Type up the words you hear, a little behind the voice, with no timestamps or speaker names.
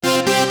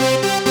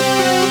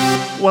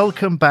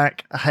Welcome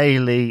back,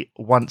 Hayley,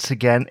 once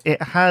again.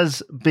 It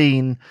has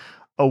been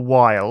a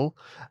while.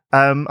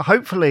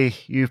 Hopefully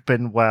you've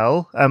been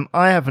well.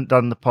 I haven't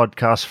done the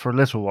podcast for a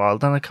little while,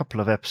 done a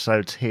couple of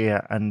episodes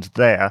here and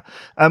there.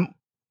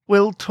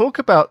 We'll talk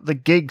about the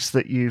gigs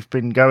that you've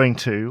been going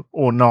to,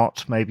 or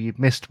not, maybe you've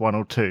missed one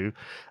or two,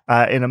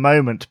 in a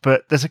moment.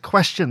 But there's a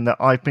question that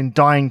I've been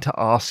dying to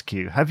ask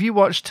you. Have you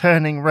watched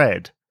Turning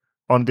Red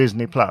on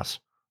Disney+?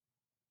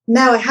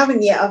 No, I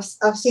haven't yet.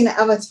 I've seen it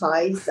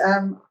advertised.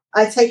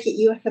 I take it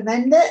you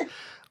recommend it?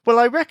 Well,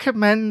 I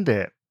recommend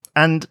it.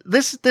 And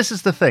this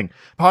is the thing.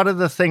 Part of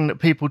the thing that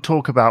people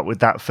talk about with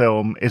that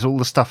film is all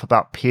the stuff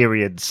about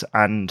periods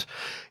and,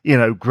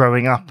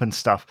 growing up and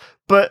stuff.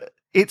 But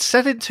it's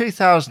set in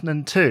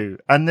 2002,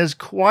 and there's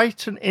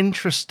quite an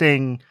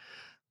interesting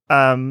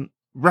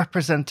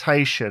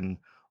representation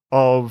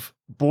of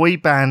boy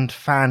band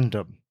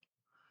fandom.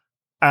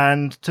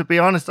 And to be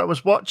honest, I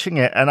was watching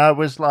it and I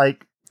was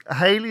like,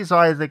 Hayley's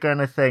either going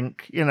to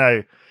think,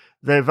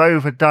 they've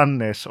overdone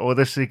this, or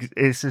this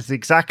is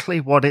exactly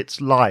what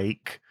it's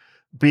like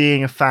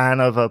being a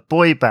fan of a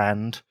boy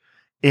band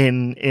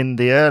in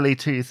the early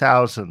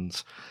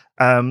 2000s.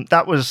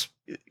 That was,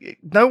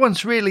 no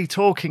one's really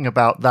talking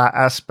about that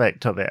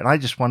aspect of it, and I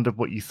just wondered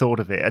what you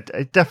thought of it.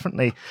 I'd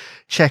definitely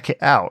check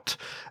it out.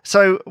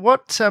 So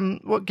what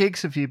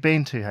gigs have you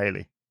been to,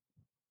 Hayley?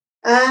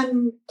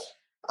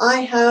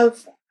 I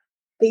have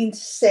been to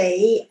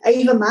see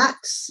Ava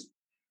Max,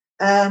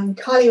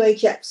 Carly Rae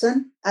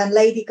Jepsen and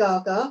Lady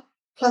Gaga,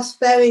 plus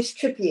various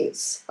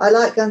tributes. I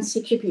like going to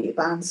see tribute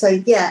bands. So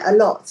yeah,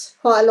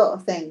 quite a lot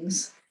of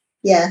things.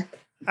 Yeah.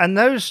 And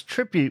those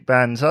tribute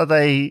bands, are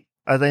they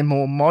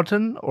more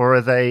modern, or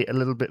are they a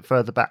little bit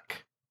further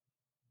back?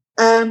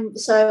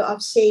 So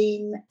I've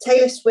seen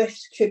Taylor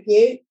Swift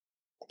tribute,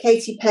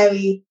 Katy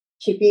Perry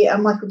tribute,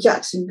 and Michael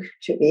Jackson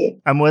tribute.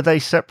 And were they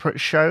separate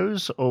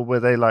shows, or were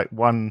they like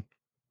one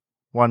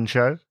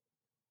show?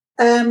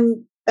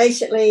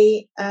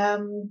 Basically,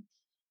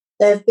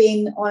 they've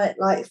been on it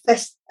like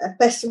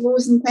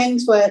festivals and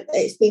things where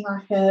it's been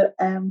like a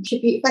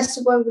tribute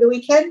festival over the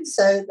weekend.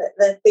 So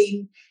that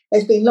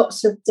there's been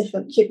lots of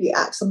different tribute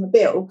acts on the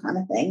bill, kind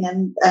of thing,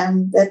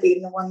 and they've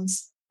been the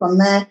ones from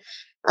there.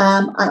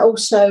 And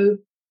also,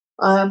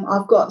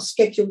 I've got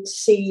scheduled to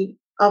see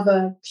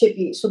other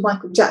tributes for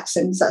Michael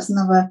Jackson. So that's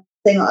another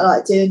thing that I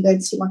like doing, going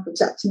to see Michael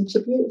Jackson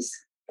tributes.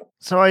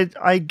 So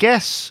I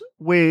guess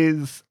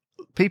with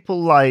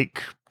people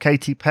like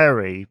Katy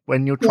Perry,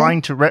 when you're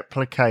trying to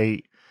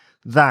replicate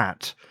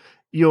that,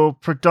 you're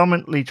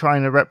predominantly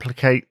trying to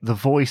replicate the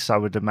voice, I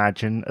would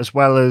imagine, as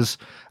well as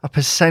a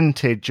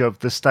percentage of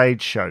the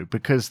stage show,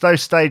 because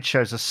those stage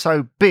shows are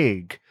so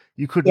big,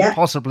 you couldn't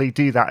possibly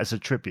do that as a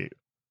tribute.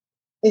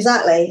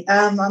 Exactly.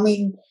 I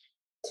mean,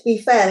 to be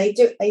fair, they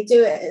do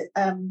it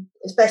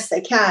as best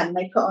they can.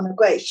 They put on a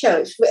great show.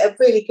 It's a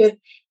really good,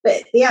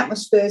 but the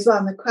atmosphere as well,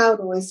 and the crowd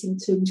always seem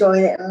to enjoy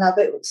it and love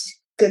it, which is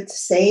good to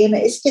see. And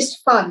it's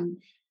just fun.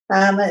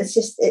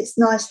 It's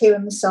nice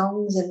hearing the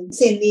songs and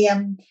seeing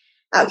the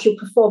actual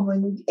performer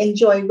and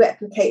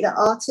replicate that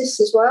artist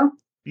as well.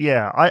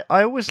 Yeah,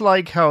 I always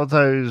like how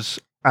those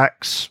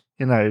acts,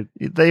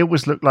 they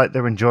always look like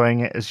they're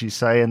enjoying it, as you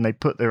say, and they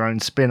put their own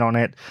spin on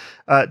it.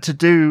 To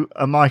do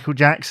a Michael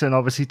Jackson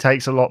obviously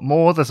takes a lot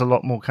more. There's a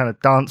lot more kind of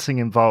dancing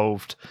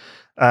involved.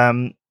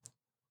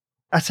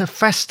 At a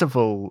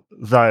festival,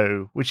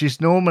 though, which is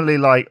normally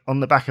like on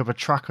the back of a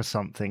truck or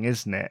something,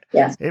 isn't it?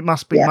 Yeah. It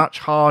must be much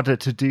harder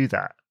to do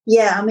that.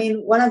 Yeah, I mean,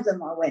 one of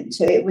them I went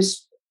to, it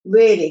was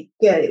really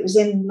good. It was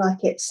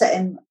it's set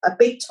in a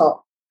big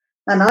top,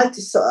 and I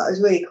just thought that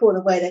was really cool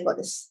the way they got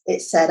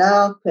it set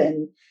up,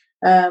 and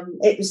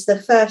it was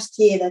the first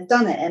year they've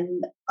done it,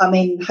 and I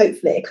mean,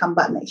 hopefully it'll come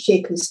back next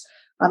year, because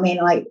I mean,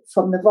 like,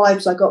 from the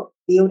vibes I got,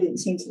 the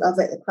audience seemed to love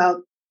it, the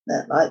crowd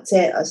that liked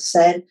it, as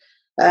I said.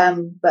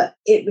 But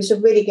it was a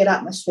really good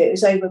atmosphere. It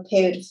was over a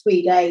period of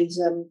 3 days.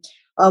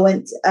 I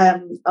went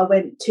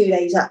 2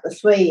 days at the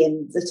 3,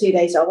 and the 2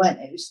 days I went,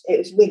 it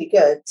was really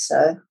good.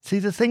 So see,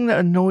 the thing that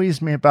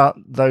annoys me about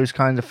those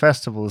kind of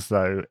festivals,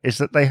 though, is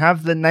that they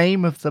have the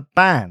name of the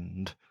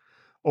band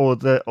or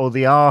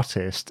the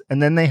artist,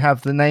 and then they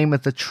have the name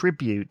of the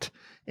tribute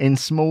in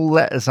small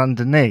letters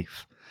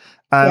underneath.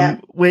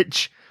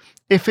 Which,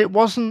 if it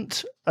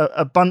wasn't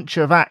a bunch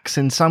of acts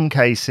in some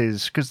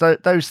cases, because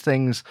those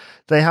things,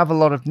 they have a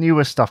lot of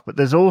newer stuff, but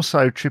there's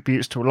also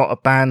tributes to a lot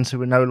of bands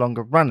who are no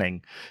longer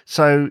running.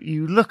 So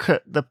you look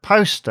at the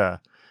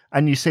poster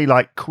and you see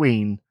like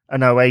Queen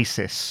and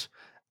Oasis,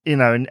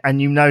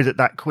 and you know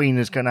that Queen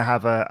is going to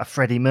have a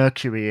Freddie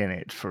Mercury in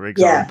it, for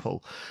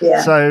example.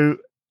 Yeah. So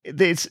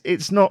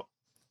it's not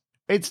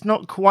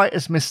quite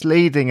as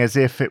misleading as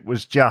if it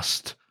was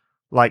just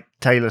like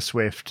Taylor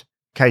Swift,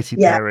 Katy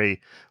Perry.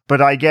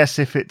 But I guess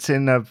if it's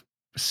in a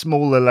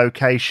smaller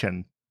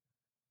location,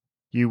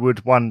 you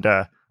would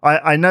wonder.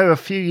 I know a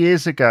few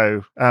years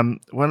ago,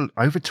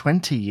 over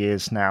 20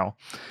 years now,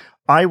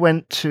 I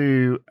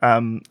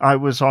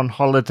was on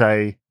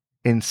holiday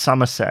in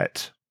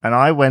Somerset, and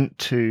I went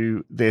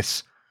to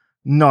this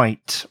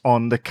night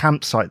on the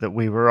campsite that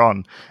we were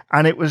on,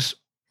 and it was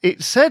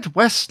it said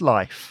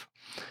Westlife,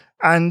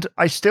 and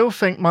I still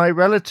think my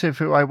relative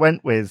who I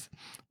went with,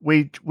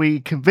 we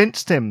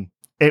convinced him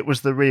it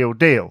was the real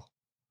deal,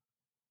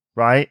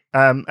 right?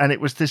 And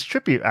it was this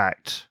tribute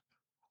act.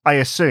 I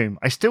assume.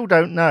 I still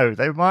don't know.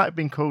 They might have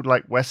been called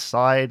like West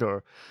Side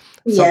or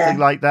something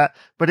like that,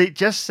 but it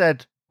just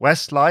said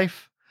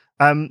Westlife.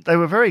 They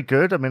were very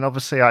good. I mean,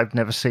 obviously, I've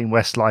never seen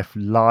Westlife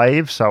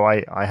live, so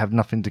I have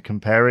nothing to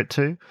compare it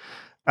to.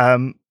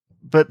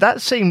 But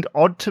that seemed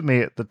odd to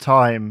me at the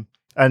time,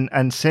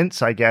 and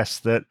since, I guess,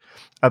 that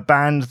a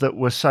band that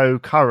was so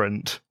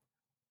current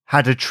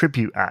had a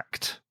tribute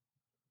act,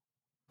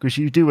 because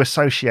you do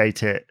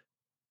associate it.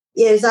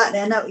 Yeah, exactly.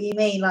 I know what you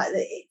mean. Like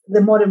the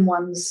modern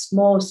ones,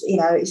 more,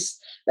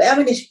 But I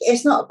mean,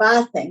 it's not a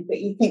bad thing. But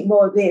you think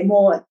more of the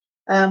more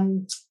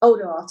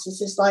older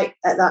artists. It's like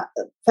at that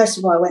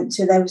festival I went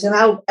to, there was an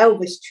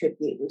Elvis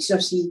tribute, which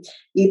obviously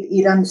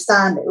you'd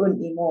understand it,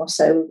 wouldn't you? More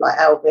so, like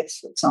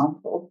Elvis, for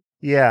example.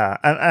 Yeah,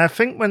 and I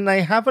think when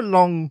they have a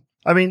long.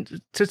 I mean,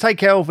 to take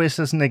Elvis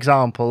as an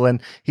example,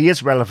 and he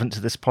is relevant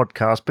to this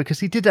podcast because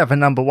he did have a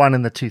number one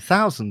in the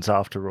 2000s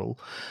after all.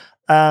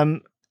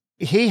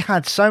 He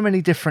had so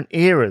many different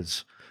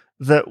eras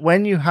that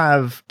when you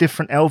have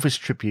different Elvis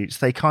tributes,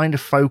 they kind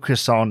of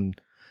focus on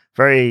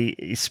very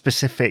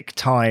specific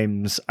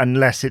times,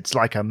 unless it's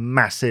like a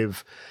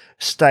massive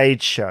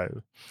stage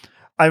show.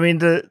 I mean,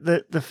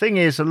 the thing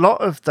is, a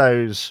lot of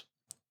those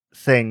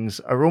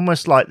things are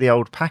almost like the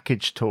old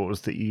package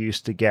tours that you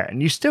used to get,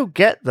 and you still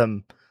get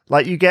them.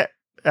 Like you get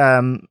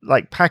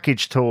like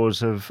package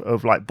tours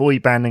of like boy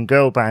band and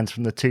girl bands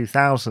from the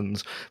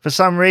 2000s. For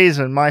some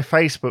reason, my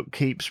Facebook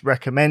keeps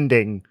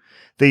recommending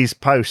these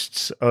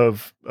posts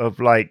of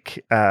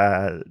like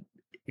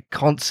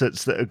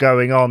concerts that are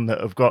going on that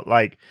have got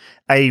like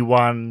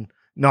A1,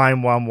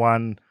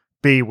 911,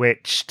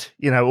 Bewitched,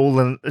 all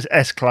the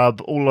S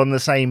Club, all on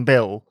the same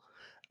bill.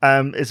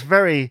 It's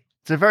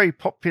a very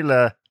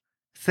popular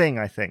thing,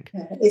 I think.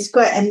 Yeah, it's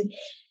great.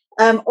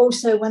 And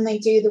also when they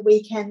do the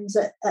weekends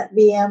at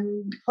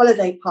the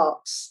holiday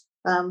parks,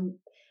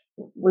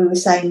 we were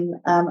saying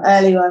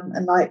earlier,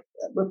 and like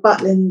with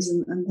Butlins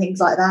and things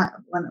like that,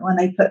 when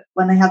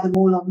they have them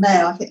all on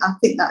there, I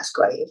think that's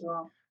great as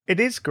well. It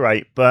is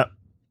great, but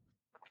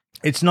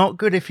it's not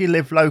good if you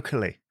live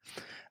locally,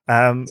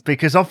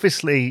 because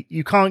obviously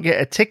you can't get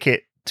a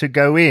ticket to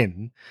go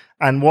in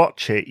and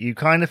watch it. You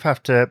kind of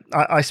have to.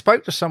 I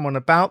spoke to someone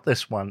about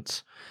this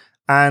once,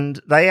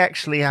 and they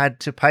actually had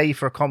to pay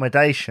for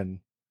accommodation,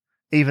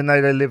 even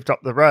though they lived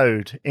up the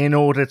road, in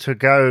order to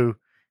go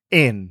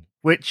in,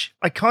 which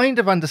I kind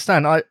of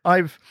understand.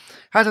 I've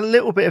had a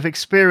little bit of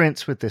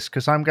experience with this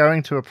because I'm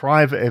going to a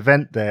private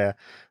event there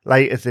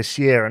later this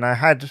year, and I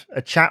had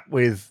a chat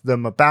with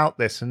them about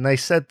this, and they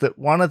said that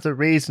one of the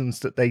reasons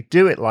that they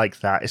do it like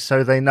that is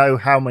so they know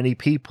how many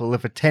people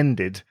have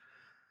attended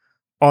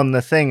on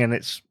the thing. And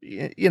it's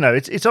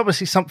it's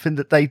obviously something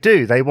that they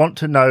do. They want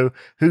to know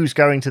who's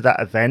going to that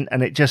event,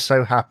 and it just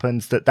so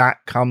happens that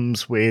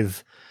comes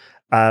with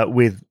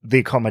the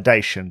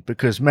accommodation,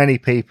 because many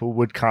people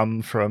would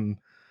come from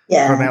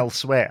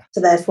elsewhere.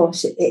 So therefore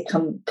it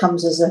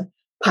comes as a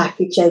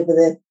package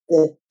over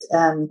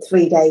the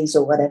 3 days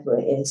or whatever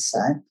it is. So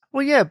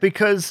well, yeah,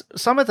 because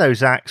some of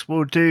those acts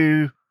will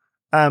do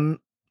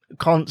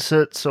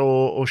concerts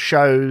or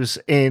shows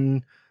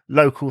in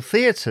local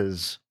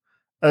theatres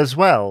as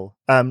well,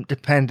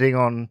 depending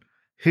on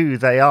who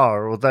they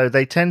are, although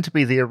they tend to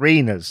be the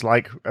arenas.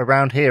 Like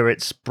around here,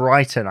 it's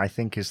Brighton, I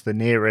think, is the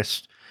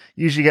nearest.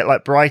 Usually get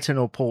like Brighton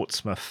or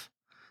Portsmouth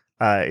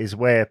is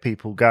where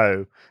people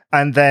go.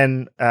 And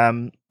then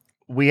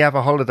we have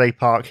a holiday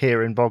park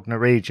here in Bognor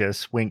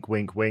Regis, wink,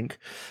 wink, wink.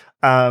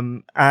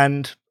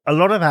 And a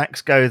lot of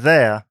acts go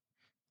there,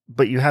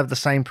 but you have the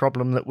same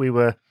problem that we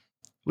would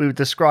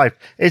describe.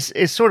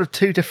 It's sort of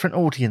two different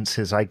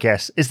audiences, I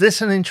guess. Is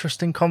this an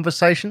interesting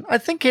conversation? I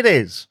think it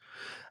is.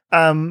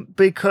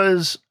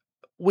 Because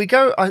we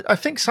go, I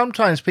think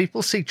sometimes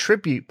people see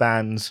tribute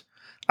bands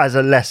as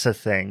a lesser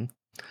thing.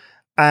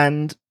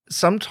 And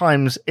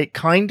sometimes it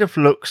kind of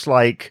looks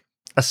like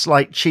a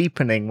slight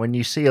cheapening when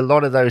you see a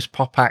lot of those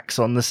pop acts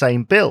on the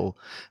same bill.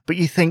 But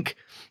you think,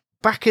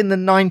 back in the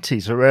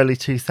 90s or early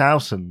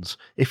 2000s,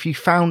 if you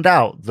found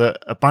out that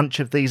a bunch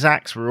of these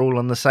acts were all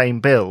on the same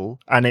bill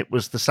and it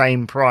was the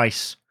same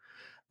price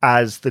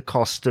as the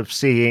cost of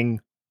seeing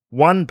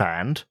one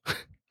band,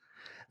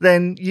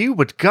 then you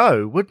would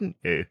go, wouldn't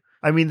you?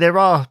 I mean, there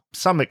are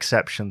some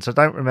exceptions. I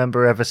don't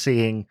remember ever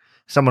seeing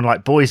someone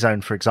like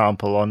Boyzone, for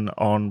example,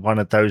 on one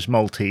of those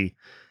multi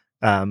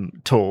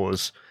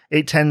tours.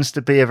 It tends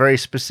to be a very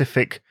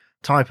specific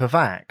type of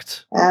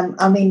act.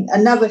 I mean,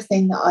 another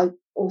thing that I've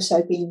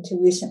also been to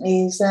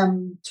recently is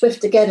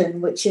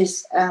Swiftageddon, which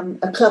is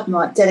a club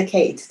night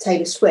dedicated to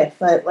Taylor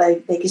Swift, where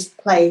they just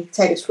play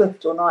Taylor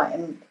Swift all night,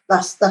 and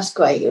that's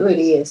great. It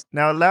really is.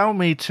 Now, allow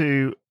me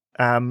to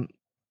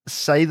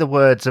say the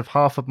words of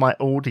half of my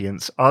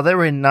audience. Are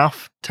there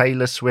enough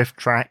Taylor Swift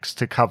tracks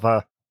to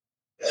cover?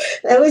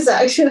 There was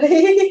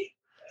actually.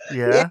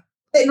 Yeah.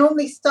 It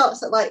normally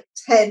starts at like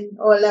 10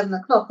 or 11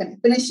 o'clock and it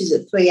finishes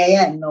at 3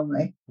 a.m.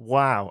 normally.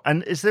 Wow.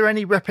 And is there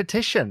any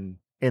repetition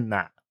in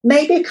that?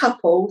 Maybe a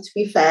couple, to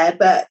be fair,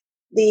 but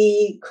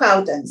the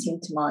crowd don't seem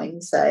to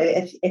mind. So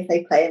if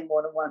they play it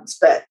more than once,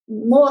 but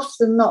more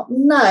often than not,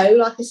 no.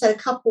 Like I said, a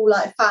couple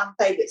like fan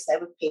favourites they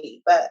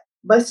repeat, but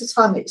most of the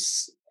time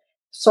it's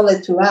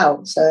solid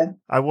throughout. So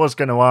I was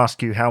going to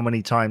ask you how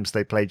many times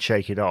they played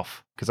 "Shake It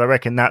Off" because I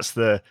reckon that's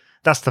the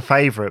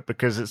favourite,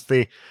 because it's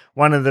the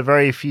one of the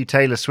very few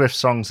Taylor Swift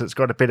songs that's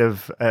got a bit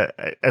of,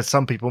 as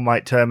some people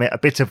might term it, a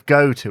bit of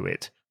go to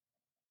it.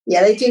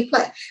 Yeah, they do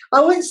play.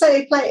 I wouldn't say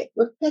they play it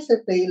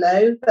repetitively,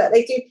 though, but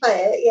they do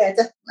play it. Yeah,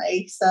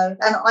 definitely. So,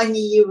 and I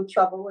Knew You Were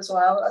Trouble as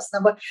well. That's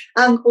number.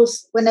 And of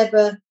course, we're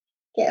never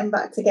getting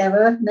back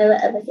together. Never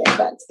ever getting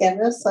back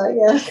together. So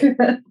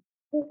yeah.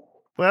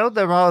 Well,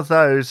 there are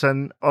those,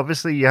 and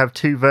obviously you have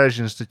two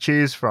versions to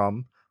choose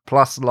from,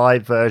 plus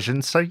live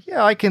versions. So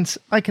yeah, I can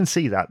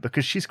see that,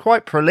 because she's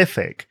quite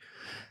prolific.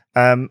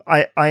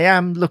 I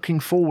am looking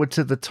forward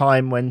to the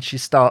time when she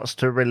starts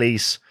to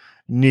release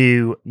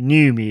new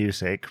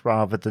music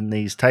rather than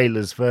these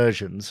Taylor's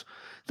versions.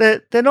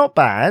 They're not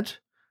bad.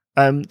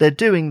 They're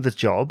doing the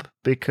job,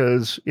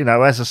 because, you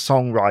know, as a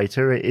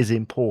songwriter, it is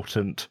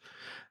important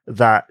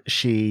that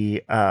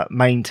she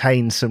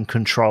maintains some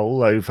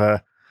control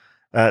over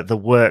the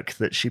work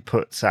that she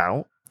puts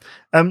out.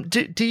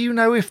 Do you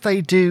know if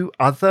they do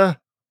other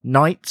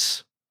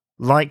nights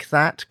like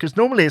that? Because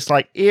normally it's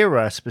like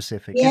era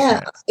specific. Yeah,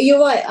 isn't it? you're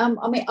right.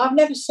 I mean, I've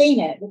never seen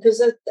it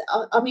because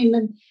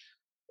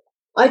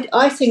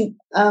I think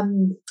I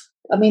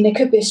mean there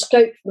could be a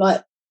scope for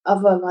like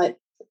other like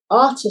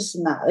artists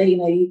and that. You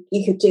know,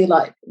 you could do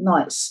like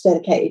nights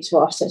dedicated to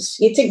artists.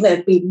 You'd think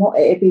it'd be more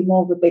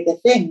of a bigger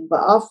thing,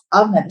 but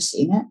I've never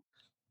seen it.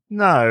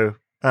 No.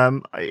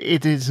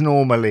 It is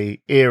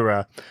normally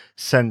era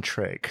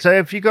centric. So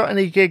have you got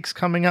any gigs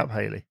coming up,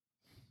 Hayley?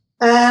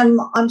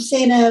 I'm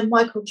seeing a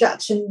Michael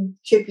Jackson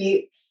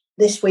tribute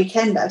this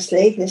weekend,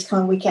 actually, this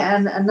coming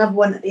weekend, another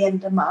one at the end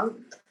of the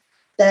month.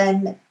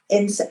 Then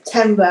in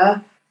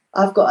September,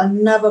 I've got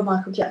another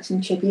Michael Jackson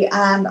tribute,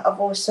 and I've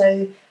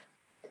also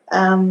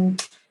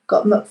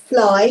got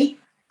McFly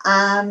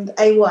and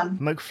A1.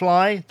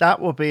 McFly, that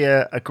will be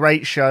a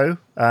great show.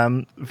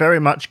 Very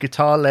much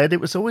guitar led. It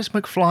was always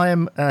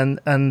McFly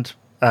and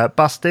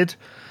Busted.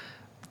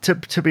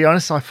 To be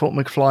honest, I thought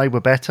McFly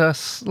were better,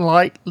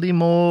 slightly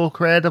more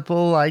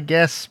credible, I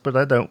guess, but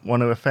I don't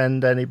want to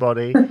offend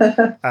anybody.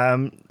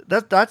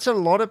 That's a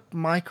lot of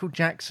Michael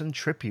Jackson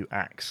tribute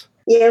acts.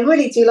 Yeah, I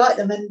really do like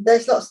them, and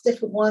there's lots of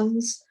different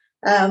ones.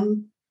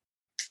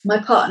 My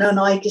partner and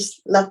I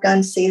just love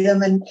going to see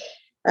them, and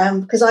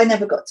because I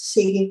never got to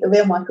see the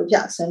real Michael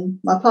Jackson.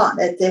 My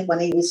partner did when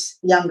he was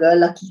younger,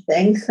 lucky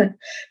thing,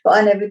 but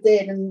I never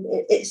did, and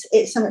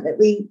it's something that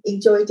we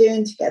enjoy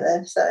doing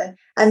together. So,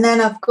 and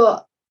then I've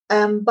got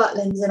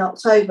Butlins in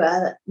October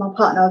that my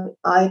partner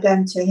I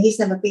go to, and he's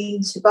never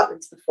been to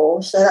Butlins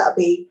before, so that'll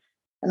be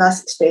a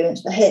nice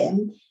experience for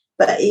him.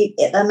 But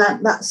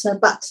that's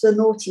Back to the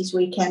Noughties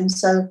weekend,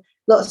 so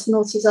lots of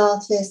Noughties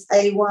artists,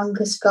 A1,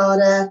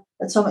 Cascada,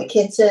 Atomic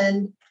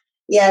Kitten.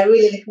 Yeah,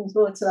 really looking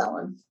forward to that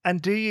one.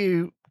 And do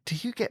you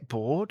get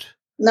bored?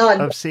 No,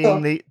 of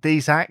seeing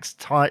these acts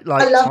time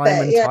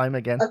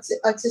again?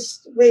 I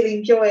just really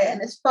enjoy it,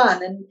 and it's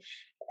fun, and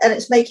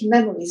it's making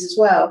memories as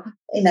well.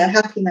 You know,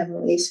 happy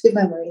memories, good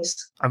memories.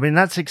 I mean,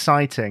 that's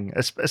exciting,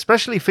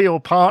 especially for your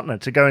partner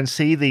to go and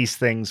see these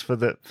things for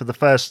the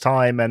first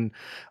time. And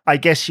I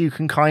guess you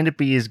can kind of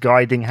be his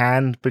guiding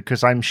hand,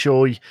 because I'm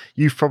sure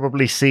you've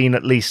probably seen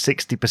at least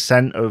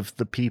 60% of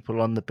the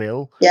people on the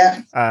bill.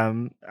 Yeah.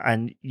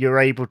 And you're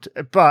able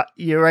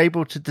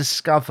to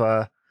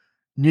discover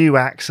new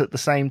acts at the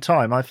same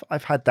time.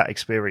 I've had that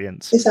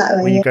experience.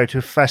 Exactly, when you go to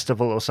a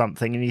festival or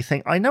something and you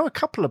think, I know a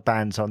couple of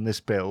bands on this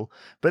bill,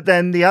 but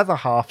then the other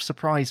half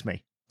surprise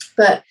me.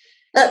 But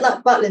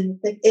like Butlin,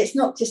 it's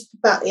not just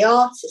about the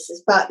artists,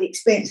 it's about the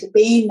experience of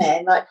being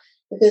there, like,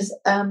 because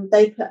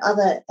they put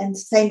other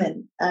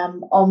entertainment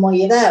on while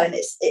you're there, and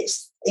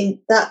it's in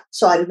that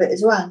side of it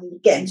as well, and you're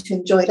getting to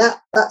enjoy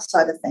that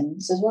side of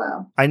things as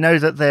well. I know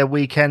that their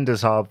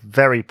weekenders are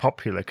very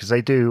popular because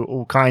they do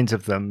all kinds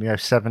of them,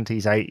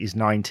 70s, 80s,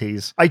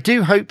 90s. I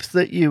do hope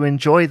that you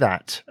enjoy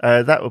that.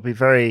 That will be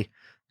very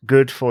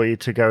good for you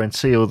to go and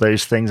see all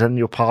those things, and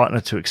your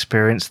partner to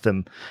experience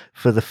them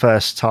for the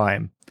first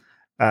time.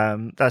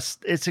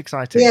 It's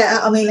exciting. Yeah,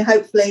 I mean,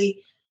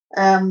 hopefully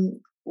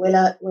we'll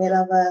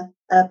have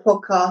a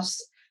podcast.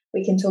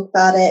 We can talk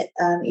about it.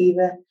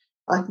 Either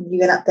I can give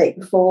you an update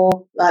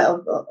before, like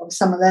of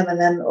some of them, and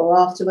then or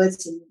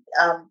afterwards. And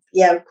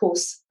yeah, of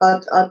course,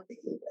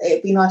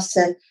 it'd be nice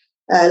to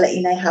let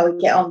you know how we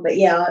get on. But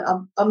yeah,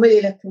 I'm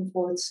really looking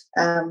forward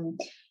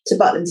to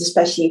Butlins,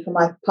 especially for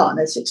my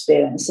partner's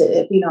experience.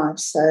 It'd be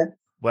nice. So.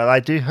 Well,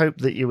 I do hope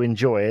that you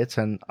enjoy it,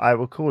 and I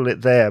will call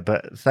it there.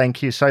 But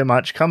thank you so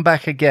much. Come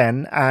back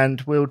again,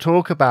 and we'll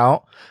talk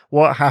about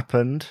what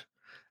happened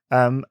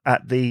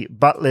at the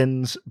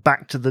Butlins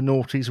Back to the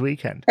Noughties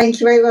weekend.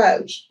 Thank you very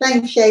much.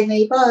 Thanks,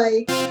 Jamie.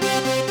 Bye.